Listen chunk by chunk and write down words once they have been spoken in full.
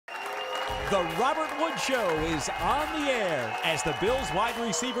The Robert Wood Show is on the air as the Bills wide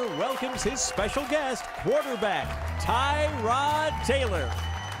receiver welcomes his special guest, quarterback Tyrod Taylor.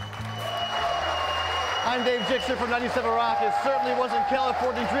 I'm Dave Jixter from 97 Rock. It certainly wasn't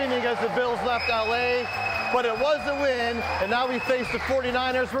California dreaming as the Bills left LA, but it was a win, and now we face the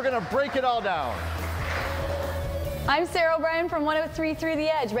 49ers. We're going to break it all down. I'm Sarah O'Brien from 103.3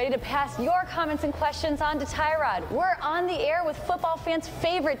 The Edge, ready to pass your comments and questions on to Tyrod. We're on the air with football fans'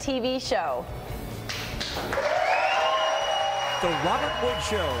 favorite TV show. The Robert Wood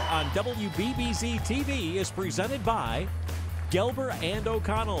Show on WBBZ-TV is presented by Gelber and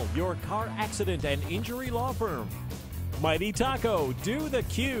O'Connell, your car accident and injury law firm. Mighty Taco, do the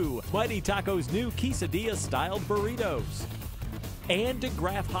Q. Mighty Taco's new quesadilla-styled burritos. And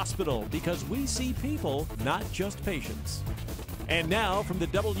DeGraff Hospital, because we see people, not just patients. And now, from the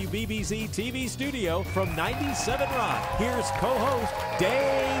WBBZ-TV studio from 97 Rock, here's co-host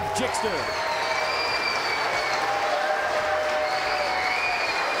Dave Jixter.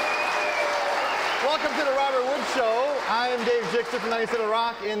 Welcome to the Robert Wood Show. I am Dave Jixter from 97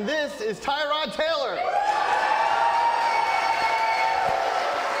 Rock, and this is Tyrod Taylor.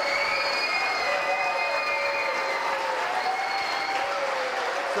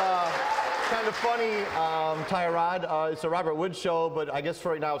 Kind of funny, Tyrod. It's a Robert Wood Show, but I guess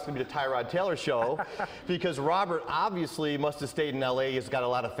for right now it's going to be the Tyrod Taylor Show because Robert obviously must have stayed in LA. He's got a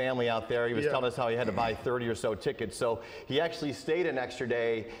lot of family out there. He was telling us how he had to buy 30 or so tickets. So he actually stayed an extra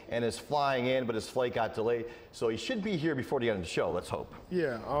day and is flying in, but his flight got delayed. So he should be here before the end of the show. Let's hope.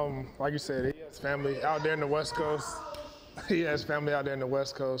 Yeah, like you said, he has family out there in the West Coast. He has family out there in the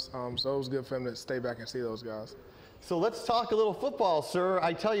West Coast, so it was good for him to stay back and see those guys. So let's talk a little football, sir.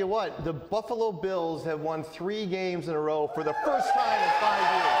 I tell you what, the Buffalo Bills have won 3 games in a row for the first time in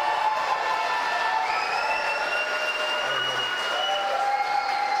 5 years.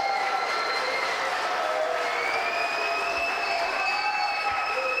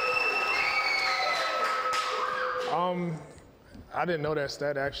 I didn't know that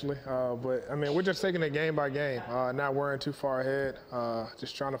stat actually, but I mean, we're just taking it game by game, not worrying too far ahead,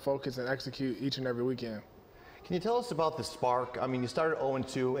 just trying to focus and execute each and every weekend. Can you tell us about the spark? I mean, you started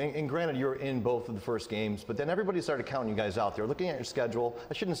 0-2, and granted, you were in both of the first games, but then everybody started counting you guys out. They were looking at your schedule.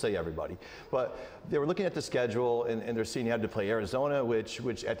 I shouldn't say everybody, but they were looking at the schedule, and they're seeing you had to play Arizona, which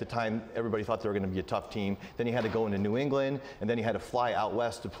at the time, everybody thought they were going to be a tough team. Then you had to go into New England, and then you had to fly out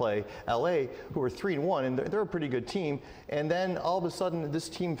west to play LA, who were 3-1, and they're a pretty good team. And then all of a sudden, this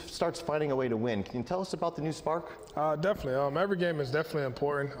team starts finding a way to win. Can you tell us about the new spark? Definitely. Every game is definitely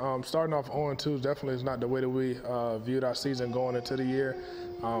important. Starting off 0-2 definitely is not the way that we viewed our season going into the year.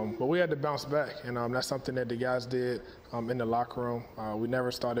 But we had to bounce back, and that's something that the guys did in the locker room. We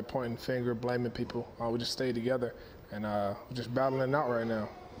never started pointing finger, blaming people. We just stayed together, and we're just battling it out right now.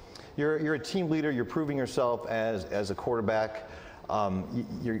 You're a team leader. You're proving yourself as a quarterback.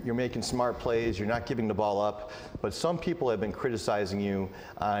 You're making smart plays. You're not giving the ball up. But some people have been criticizing you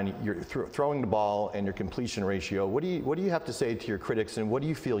on your throwing the ball and your completion ratio. What do you have to say to your critics, and what do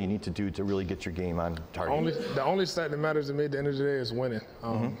you feel you need to do to really get your game on target? The only stat that matters to me at the end of the day is winning.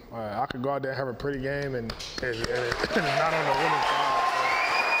 I could go out there and have a pretty game and it's not on the winning side.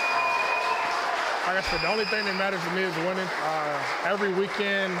 Like I said, the only thing that matters to me is winning. Every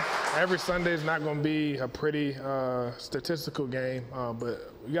weekend, every Sunday is not going to be a pretty statistical game,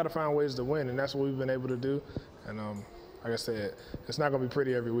 but we got to find ways to win, and that's what we've been able to do. And like I said, it's not going to be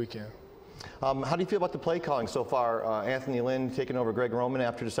pretty every weekend. How do you feel about the play calling so far? Anthony Lynn taking over Greg Roman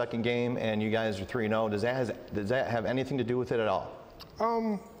after the second game, and you guys are 3-0. Does that have anything to do with it at all?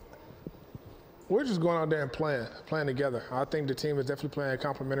 We're just going out there and playing together. I think the team is definitely playing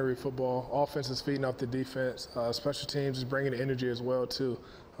complementary football. Offense is feeding off the defense. Special teams is bringing the energy as well, too.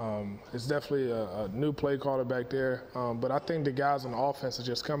 It's definitely a new play caller back there, but I think the guys on the offense are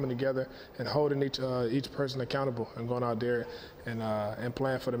just coming together and holding each person accountable and going out there and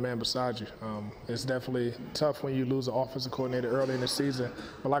playing for the man beside you. It's definitely tough when you lose an offensive coordinator early in the season,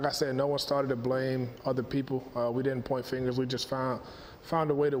 but like I said, no one started to blame other people. We didn't point fingers. We just found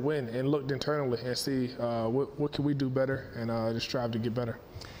a way to win and looked internally and see what can we do better and just strive to get better.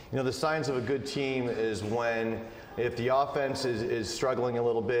 You know, the signs of a good team is when if the offense is struggling a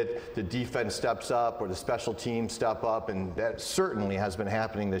little bit, the defense steps up or the special teams step up, and that certainly has been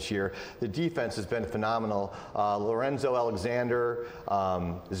happening this year. The defense has been phenomenal. Lorenzo Alexander,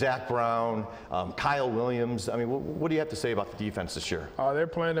 Zach Brown, Kyle Williams. I mean, what do you have to say about the defense this year? They're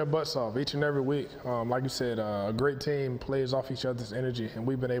playing their butts off each and every week. Like you said, a great team plays off each other's energy, and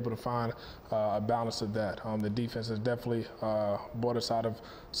we've been able to find a balance of that. The defense has definitely brought us out of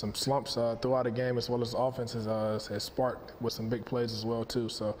some slumps throughout the game, as well as the offense has sparked with some big plays as well too.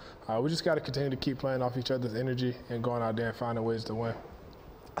 So we just got to continue to keep playing off each other's energy and going out there and finding ways to win.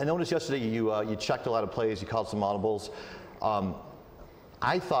 I noticed yesterday you checked a lot of plays, you called some audibles.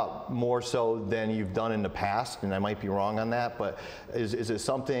 I thought more so than you've done in the past, and I might be wrong on that, but is it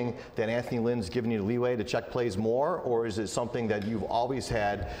something that Anthony Lynn's given you the leeway to check plays more, or is it something that you've always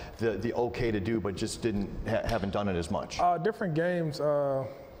had the okay to do but just haven't done it as much? Different games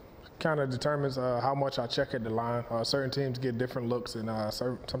kind of determines how much I check at the line. Certain teams get different looks, and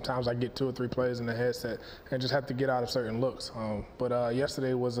sometimes I get 2 or 3 plays in the headset and just have to get out of certain looks. But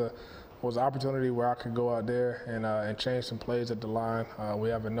yesterday was an opportunity where I could go out there and change some plays at the line. We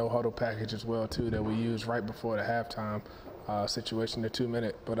have a no huddle package as well too that we use right before the halftime situation, the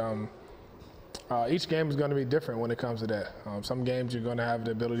 2-minute. But each game is going to be different when it comes to that. Some games you're going to have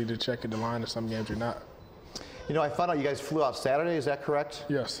the ability to check at the line, and some games you're not. You know, I found out you guys flew out Saturday. Is that correct?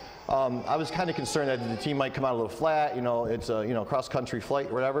 Yes. I was kind of concerned that the team might come out a little flat. You know, it's a cross-country flight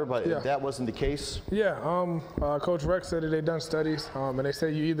or whatever, but yeah. That wasn't the case. Yeah. Coach Rex said that they've done studies, and they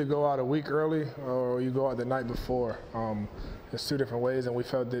say you either go out a week early or you go out the night before. There's 2 different ways, and we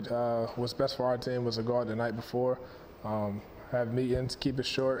felt that what's best for our team was to go out the night before, have meetings, keep it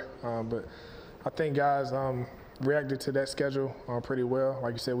short. But I think guys reacted to that schedule pretty well.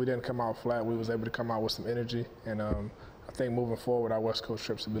 Like you said, we didn't come out flat. We was able to come out with some energy, and I think moving forward, our West Coast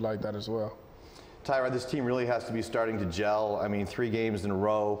trips will be like that as well. Tyrod, this team really has to be starting to gel. I mean, 3 games in a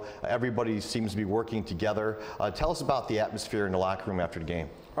row. Everybody seems to be working together. Tell us about the atmosphere in the locker room after the game.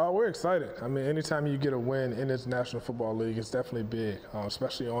 We're excited. I mean, anytime you get a win in this National Football League, it's definitely big,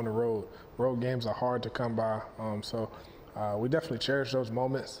 especially on the road. Road games are hard to come by, we definitely cherish those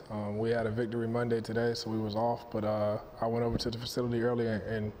moments. We had a victory Monday today, so we was off, but I went over to the facility early,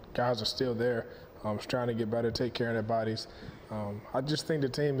 and guys are still there. Trying to get better, take care of their bodies. I just think the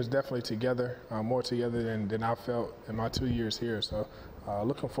team is definitely together, more together than I felt in my 2 years here. So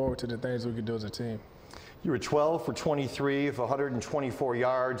looking forward to the things we can do as a team. You were 12 for 23 for 124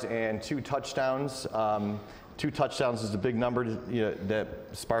 yards and 2 touchdowns. 2 touchdowns is a big number that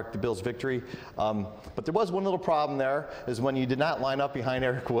sparked the Bills' victory. But there was one little problem there, is when you did not line up behind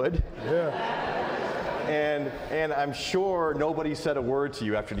Eric Wood. Yeah. And I'm sure nobody said a word to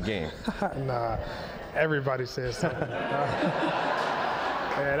you after the game. Nah, everybody says something.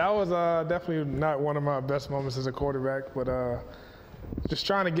 Yeah, that was definitely not one of my best moments as a quarterback, but just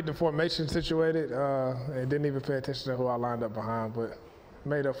trying to get the formation situated and didn't even pay attention to who I lined up behind, but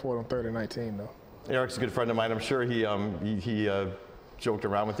made up for it on 3rd and 19 though. Eric's a good friend of mine. I'm sure he joked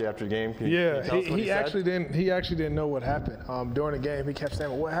around with you after the game. Can you tell us what he actually didn't. He actually didn't know what happened during the game. He kept saying,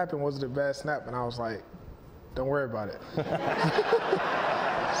 "Well, what happened? Was it a bad snap?" And I was like, "Don't worry about it."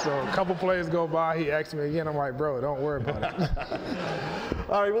 So a couple plays go by. He asked me again. I'm like, "Bro, don't worry about it."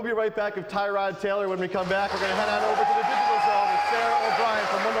 All right, we'll be right back with Tyrod Taylor. When we come back, we're going to head on over to the digital zone with Sarah O'Brien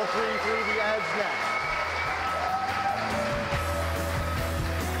from 103.3 The Edge next.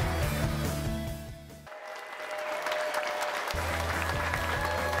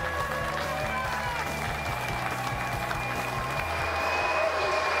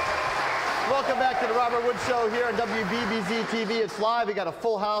 Welcome back to the Robert Wood Show here on WBBZ-TV. It's live. We got a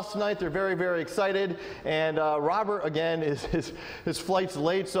full house tonight. They're very, very excited. And Robert, again, his flight's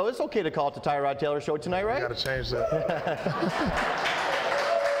late, so it's okay to call it the Tyrod Taylor Show tonight, right? You got to change that.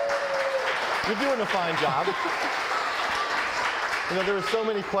 You're doing a fine job. You know, there were so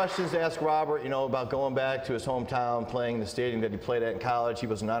many questions to ask Robert, about going back to his hometown, playing the stadium that he played at in college. He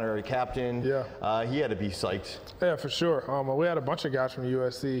was an honorary captain. Yeah. He had to be psyched. Yeah, for sure. We had a bunch of guys from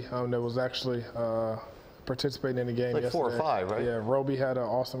USC that was actually participating in the game like yesterday. 4 or 5, right? Yeah, Roby had an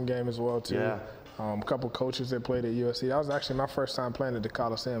awesome game as well, too. Yeah. A couple coaches that played at USC. That was actually my first time playing at the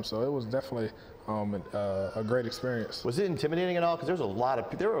Coliseum, so it was definitely a great experience. Was it intimidating at all? Because there were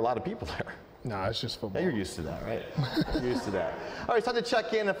a lot of people there. Nah, it's just football. Now you're used to that, right? You're used to that. All right, it's time to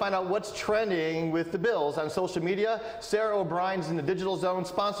check in and find out what's trending with the Bills on social media. Sarah O'Brien's in the digital zone,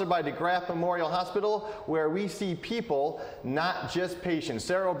 sponsored by DeGraff Memorial Hospital, where we see people, not just patients.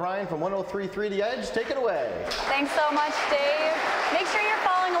 Sarah O'Brien from 103.3 The Edge, take it away. Thanks so much, Dave. Make sure you're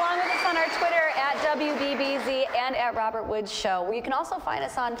following along with us on our Twitter at WBBZ and at Robert Wood Show, where you can also find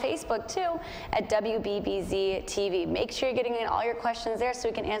us on Facebook, too, at WBBZ-TV. Make sure you're getting in all your questions there so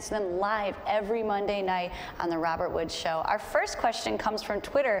we can answer them live every Monday night on the Robert Wood Show. Our first question comes from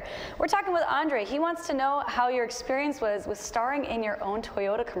Twitter. We're talking with Andre. He wants to know how your experience was with starring in your own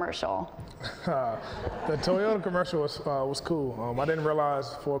Toyota commercial. The Toyota commercial was cool. I didn't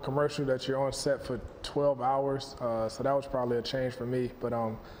realize for a commercial that you're on set for 12 hours, so that was probably a change for me. But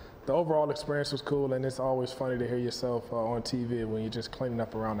the overall experience was cool, and it's always funny to hear yourself on TV when you're just cleaning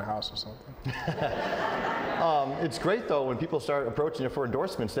up around the house or something. It's great, though, when people start approaching you for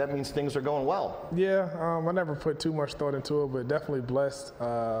endorsements. That means things are going well. Yeah, I never put too much thought into it, but definitely blessed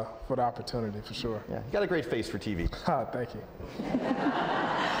for the opportunity, for sure. Yeah, you got a great face for TV. Thank you.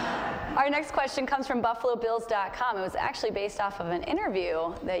 Our next question comes from BuffaloBills.com. It was actually based off of an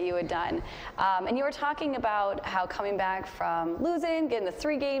interview that you had done. And you were talking about how coming back from losing, getting the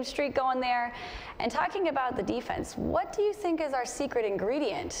 3-game streak going there, and talking about the defense. What do you think is our secret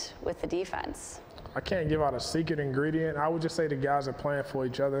ingredient with the defense? I can't give out a secret ingredient. I would just say the guys are playing for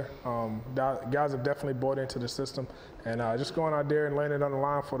each other. Guys have definitely bought into the system. And just going out there and laying it on the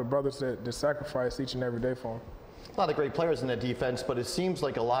line for the brothers that sacrifice each and every day for them. A lot of great players in that defense, but it seems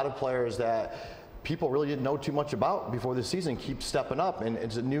like a lot of players that people really didn't know too much about before the season keep stepping up, and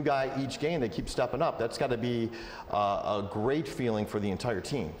it's a new guy each game. They keep stepping up. That's got to be a great feeling for the entire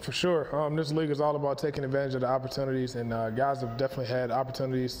team. For sure. This league is all about taking advantage of the opportunities, and guys have definitely had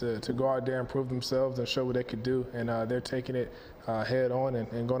opportunities to go out there and prove themselves and show what they could do, and they're taking it head on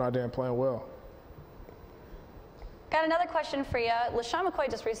and going out there and playing well. Got another question for you. LaShawn McCoy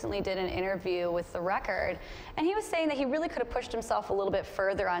just recently did an interview with The Record, and he was saying that he really could have pushed himself a little bit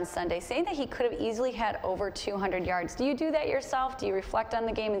further on Sunday, saying that he could have easily had over 200 yards. Do you do that yourself? Do you reflect on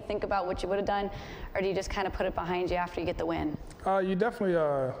the game and think about what you would have done, or do you just kind of put it behind you after you get the win? You definitely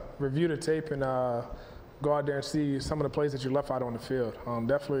review the tape and go out there and see some of the plays that you left out on the field.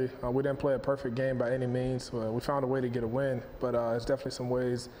 Definitely, we didn't play a perfect game by any means. We found a way to get a win, but it's definitely some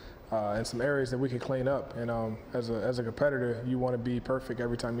ways and some areas that we can clean up. And as a competitor, you want to be perfect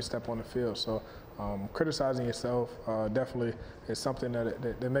every time you step on the field. So criticizing yourself definitely is something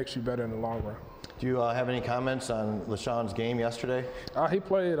that makes you better in the long run. Do you have any comments on LaShawn's game yesterday? He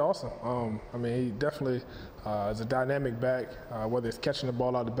played awesome. I mean, he definitely is a dynamic back, whether it's catching the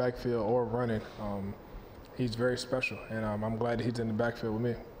ball out of the backfield or running. He's very special, and I'm glad that he's in the backfield with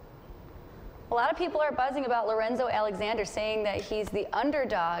me. A lot of people are buzzing about Lorenzo Alexander, saying that he's the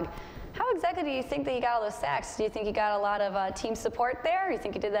underdog. How exactly do you think that he got all those sacks? Do you think he got a lot of team support there, or do you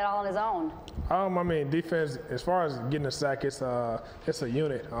think he did that all on his own? I mean, defense, as far as getting a sack, it's a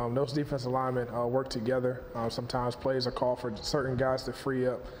unit. Those defensive linemen work together. Sometimes plays are called for certain guys to free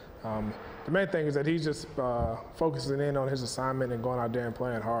up. The main thing is that he's just focusing in on his assignment and going out there and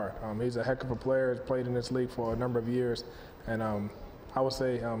playing hard. He's a heck of a player, has played in this league for a number of years, and I would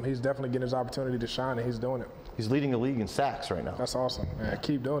say he's definitely getting his opportunity to shine, and he's doing it. He's leading the league in sacks right now. That's awesome. Yeah,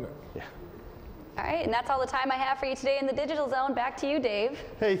 keep doing it. Yeah. All right, and that's all the time I have for you today in the Digital Zone. Back to you, Dave.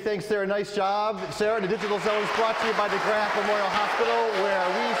 Hey, thanks, Sarah. Nice job. Sarah, the Digital Zone is brought to you by the Grant Memorial Hospital, where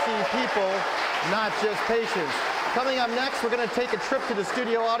we see people, not just patients. Coming up next, we're going to take a trip to the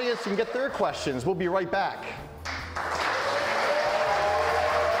studio audience and get their questions. We'll be right back.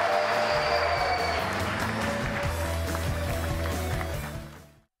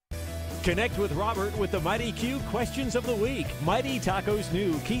 Connect with Robert with the Mighty Q Questions of the Week. Mighty Taco's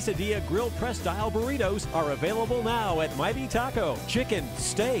new quesadilla grill press style burritos are available now at Mighty Taco. Chicken,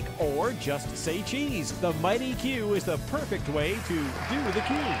 steak, or just say cheese. The Mighty Q is the perfect way to do the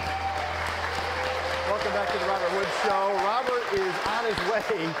Q. Welcome back to the Robert Woods Show. Robert is on his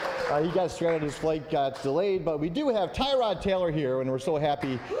way. He got stranded, his flight got delayed, but we do have Tyrod Taylor here, and we're so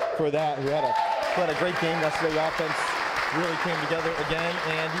happy for that. We had a great game yesterday. The offense really came together again.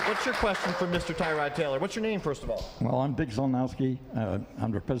 And what's your question for Mr. Tyrod Taylor? What's your name, first of all? Well, I'm Dick Zolnowski.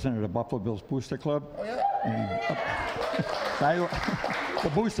 I'm the president of the Buffalo Bills Booster Club. Oh, yeah? And, the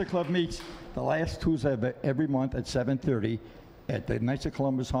Booster Club meets the last Tuesday of every month at 7:30 at the Knights of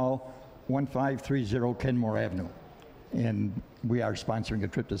Columbus Hall, 1530 Kenmore Avenue. And we are sponsoring a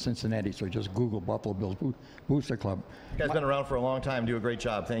trip to Cincinnati, so just Google Buffalo Bills Booster Club. You guys been around for a long time. Do a great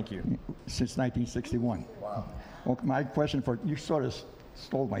job. Thank you. Since 1961. Wow. Well, my question you sort of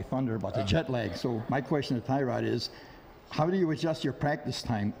stole my thunder about the jet lag. So my question to Tyrod is, how do you adjust your practice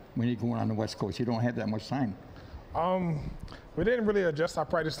time when you're going on the West Coast? You don't have that much time. We didn't really adjust our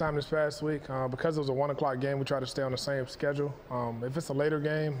practice time this past week. Because it was a 1 o'clock game, we try to stay on the same schedule. If it's a later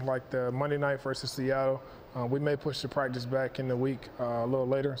game, like the Monday night versus Seattle, we may push the practice back in the week a little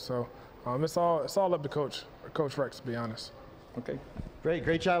later. So it's all up to Coach Rex, to be honest. Okay.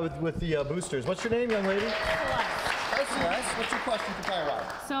 Great job with the boosters. What's your name, young lady? Hi, Celeste. What's your question for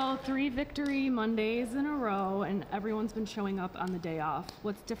Tyrod? So 3 victory Mondays in a row, and everyone's been showing up on the day off.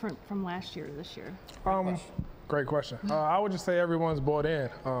 What's different from last year to this year? Great question. I would just say everyone's bought in.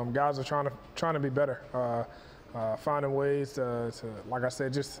 Guys are trying to be better. finding ways to, like I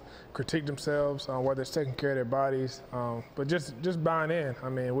said, just critique themselves, whether it's taking care of their bodies, but just buying in. I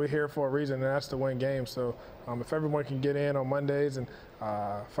mean, we're here for a reason, and that's to win games. So if everyone can get in on Mondays and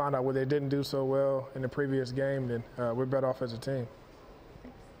find out what they didn't do so well in the previous game, then we're better off as a team.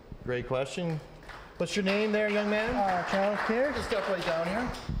 Great question. What's your name there, young man? Charles Pierce. Just step right down here.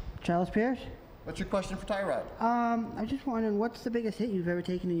 Charles Pierce. What's your question for Tyrod? I'm just wondering, what's the biggest hit you've ever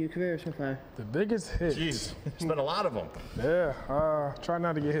taken in your career so far? The biggest hit? Jeez, there's been a lot of them. Yeah, try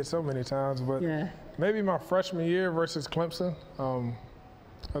not to get hit so many times, but maybe my freshman year versus Clemson,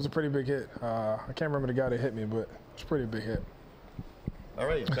 that was a pretty big hit. I can't remember the guy that hit me, but it was a pretty big hit. All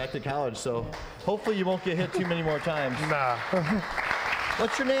right, back to college, so hopefully you won't get hit too many more times. Nah.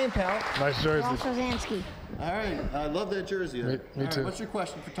 What's your name, pal? Nice jersey. Ross Rosansky. All right, I love that jersey. Me too. What's your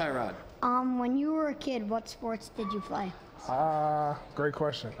question for Tyrod? When you were a kid, what sports did you play? Great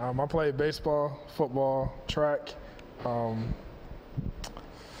question. I played baseball, football, track,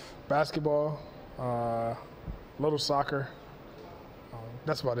 basketball, little soccer.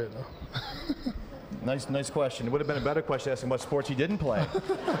 That's about it, though. Nice question. It would have been a better question asking what sports he didn't play.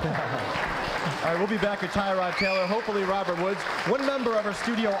 All right, we'll be back with Tyrod Taylor, hopefully Robert Woods. One member of our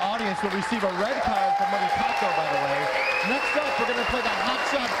studio audience will receive a red card from Money Taco, by the way. Next up, we're going to play the Hot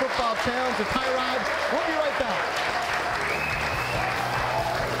Shot Football Challenge with Tyrod. We'll be right back.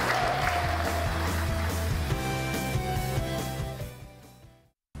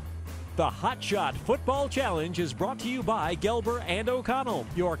 The Hot Shot Football Challenge is brought to you by Gelber and O'Connell,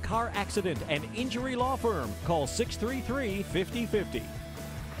 your car accident and injury law firm. Call 633-5050.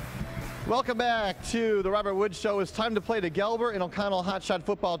 Welcome back to the Robert Woods Show. It's time to play the Gelber and O'Connell Hot Shot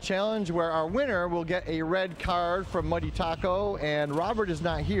Football Challenge, where our winner will get a red card from Muddy Taco, and Robert is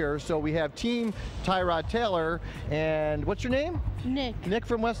not here, so we have Team Tyrod Taylor. And what's your name? Nick. Nick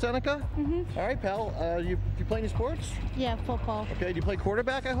from West Seneca? Mm-hmm. All right, pal. You play any sports? Yeah, football. Okay. Do you play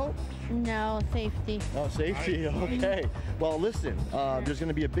quarterback, I hope? No, safety. Oh, safety. Okay. Well, listen, there's going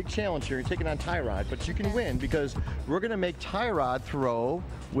to be a big challenge here. You're taking on Tyrod, but you can win because we're going to make Tyrod throw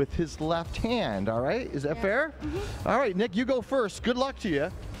with his left hand, all right? Is that fair? Mm-hmm. All right, Nick, you go first. Good luck to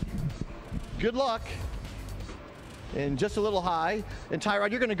you. Good luck. And just a little high. And Tyrod,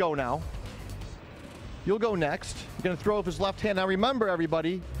 you're going to go now. You'll go next. You're going to throw with his left hand. Now remember,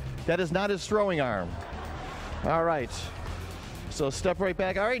 everybody, that is not his throwing arm. All right. So step right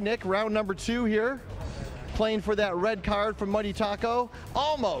back. All right, Nick, round number 2 here. Playing for that red card from Muddy Taco.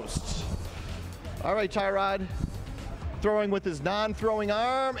 Almost. All right, Tyrod. Throwing with his non-throwing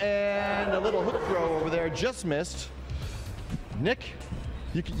arm, and a little hook throw over there, just missed. Nick,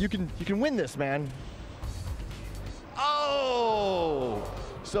 you can win this, man. Oh,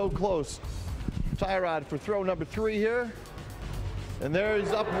 so close. Tyrod for throw number 3 here, and there he's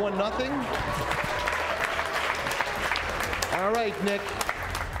up 1-0. All right, Nick.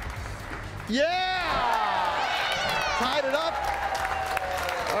 Yeah! Tied it up.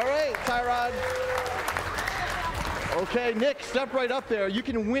 All right, Tyrod. Okay, Nick, step right up there. You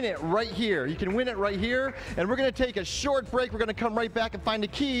can win it right here. You can win it right here. And we're going to take a short break. We're going to come right back and find the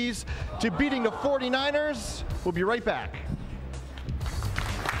keys to beating the 49ers. We'll be right back.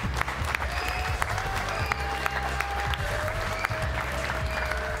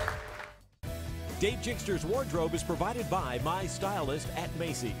 Dave Jigster's wardrobe is provided by My Stylist at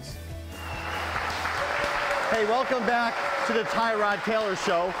Macy's. Hey, welcome back to the Tyrod Taylor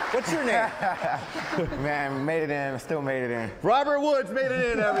Show. What's your name? Man, made it in, still made it in. Robert Woods made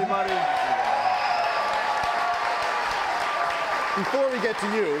it in, everybody. Before we get to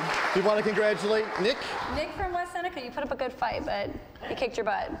you, we want to congratulate Nick. Nick from West Seneca, you put up a good fight, but he kicked your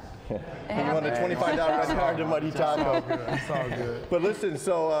butt. You won a $25 red card to Muddy Taco. It's all good. But listen,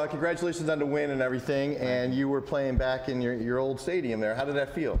 so congratulations on the win and everything, and you were playing back in your old stadium there. How did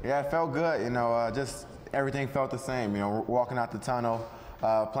that feel? Yeah, it felt good, you know, just everything felt the same, you know, walking out the tunnel,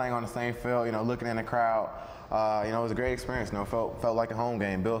 playing on the same field, you know, looking in the crowd. You know, it was a great experience. You know, felt like a home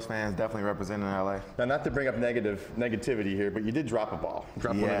game. Bills fans definitely representing LA. Now, not to bring up negativity here, but you did drop a ball.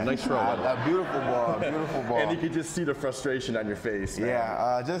 Drop one, a nice throw. A beautiful ball, beautiful ball. And you could just see the frustration on your face. Man.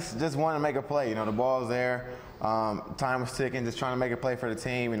 Yeah, just wanting to make a play. You know, the ball's there. Time was ticking. Just trying to make a play for the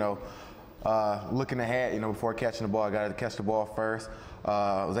team. You know, looking ahead. You know, before catching the ball, I got to catch the ball first.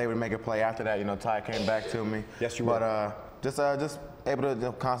 Was able to make a play after that. You know, Ty came back to me. Yes, you were. But just able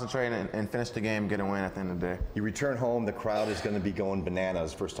to concentrate and finish the game, get a win at the end of the day. You return home, the crowd is going to be going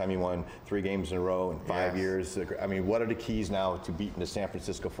bananas. First time you won 3 games in a row in 5 years. I mean, what are the keys now to beating the San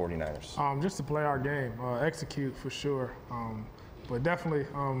Francisco 49ers? Just to play our game, execute for sure, but definitely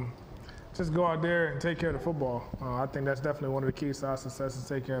just go out there and take care of the football. I think that's definitely one of the keys to our success is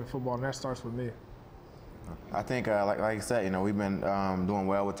take care of the football, and that starts with me. I think, like you said, we've been doing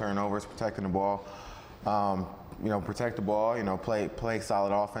well with turnovers, protecting the ball. Protect the ball, play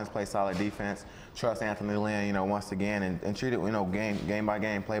solid offense, play solid defense, trust Anthony Lynn, once again, and treat it, game by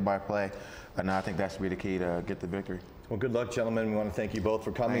game, play by play. And I think that should be the key to get the victory. Well, good luck, gentlemen. We want to thank you both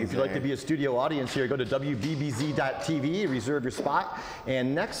for coming. Thanks, if you'd like to be a studio audience here, go to WBBZ.TV, reserve your spot.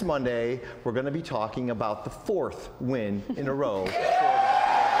 And next Monday, we're going to be talking about the 4th win in a row. On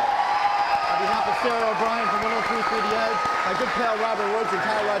behalf of Sarah O'Brien from 103.3 The Edge, my good pal Robert Woods and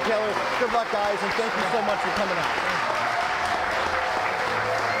Tyrod Taylor, good luck, guys, and thank you so much for coming out.